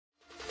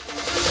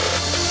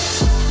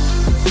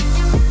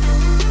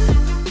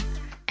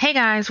Hey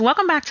guys,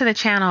 welcome back to the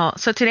channel.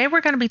 So today we're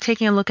going to be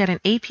taking a look at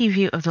an AP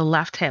view of the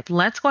left hip.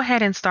 Let's go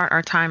ahead and start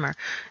our timer.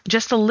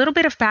 Just a little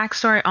bit of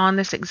backstory on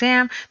this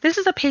exam. This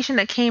is a patient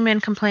that came in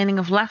complaining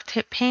of left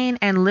hip pain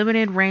and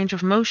limited range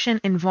of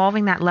motion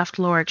involving that left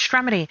lower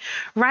extremity.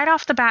 Right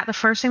off the bat, the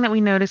first thing that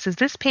we notice is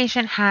this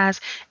patient has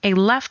a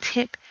left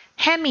hip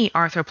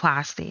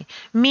hemiarthroplasty,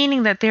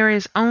 meaning that there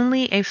is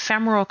only a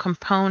femoral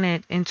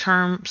component in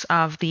terms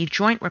of the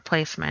joint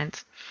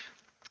replacement.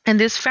 And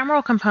this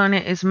femoral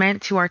component is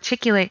meant to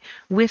articulate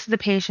with the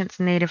patient's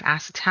native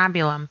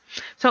acetabulum.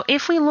 So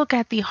if we look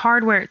at the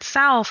hardware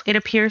itself, it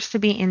appears to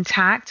be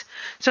intact.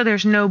 So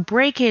there's no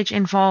breakage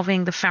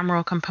involving the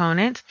femoral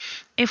component.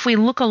 If we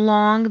look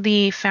along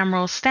the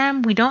femoral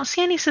stem, we don't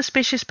see any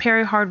suspicious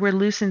perihardware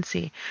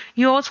lucency.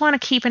 You always want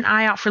to keep an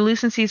eye out for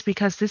lucencies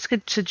because this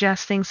could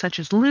suggest things such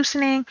as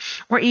loosening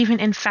or even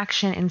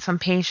infection in some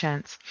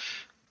patients.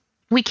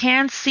 We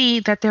can see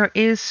that there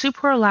is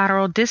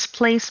superolateral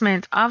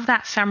displacement of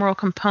that femoral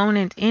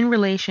component in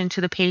relation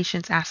to the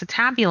patient's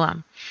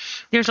acetabulum.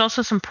 There's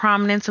also some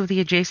prominence of the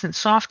adjacent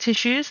soft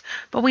tissues,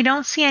 but we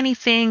don't see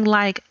anything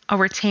like a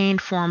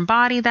retained foreign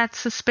body that's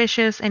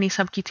suspicious, any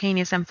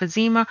subcutaneous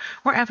emphysema,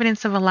 or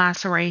evidence of a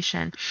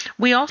laceration.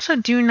 We also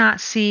do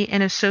not see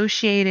an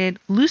associated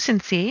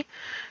lucency.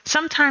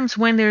 Sometimes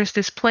when there's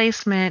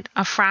displacement,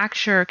 a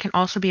fracture can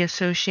also be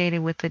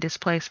associated with the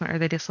displacement or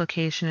the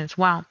dislocation as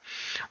well.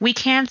 We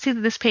can see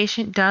that this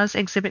patient does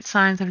exhibit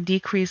signs of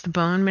decreased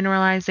bone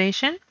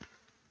mineralization.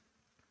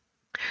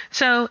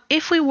 So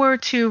if we were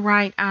to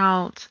write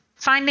out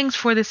findings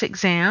for this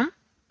exam,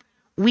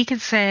 we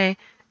could say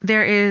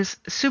there is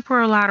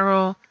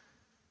superolateral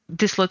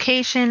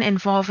dislocation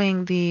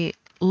involving the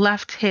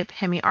left hip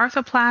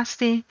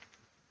hemiarthroplasty.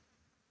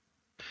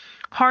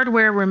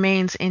 Hardware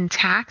remains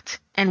intact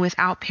and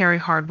without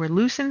perihardware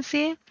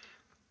lucency.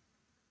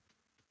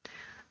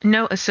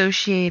 No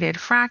associated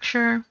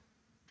fracture.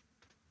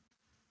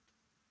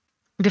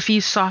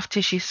 Diffuse soft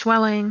tissue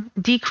swelling.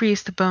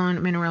 Decreased bone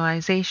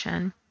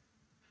mineralization.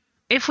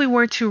 If we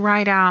were to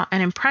write out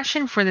an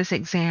impression for this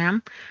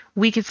exam,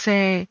 we could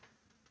say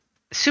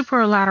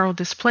superolateral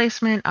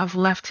displacement of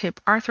left hip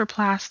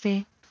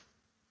arthroplasty.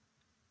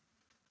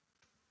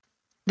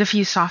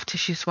 Diffuse soft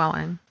tissue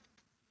swelling.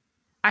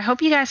 I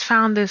hope you guys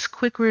found this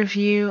quick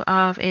review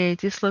of a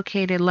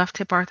dislocated left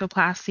hip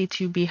arthroplasty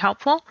to be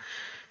helpful.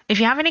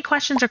 If you have any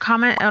questions or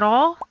comment at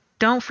all,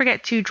 don't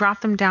forget to drop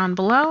them down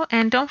below,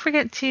 and don't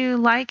forget to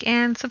like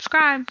and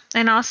subscribe.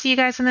 And I'll see you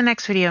guys in the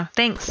next video.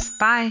 Thanks.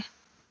 Bye.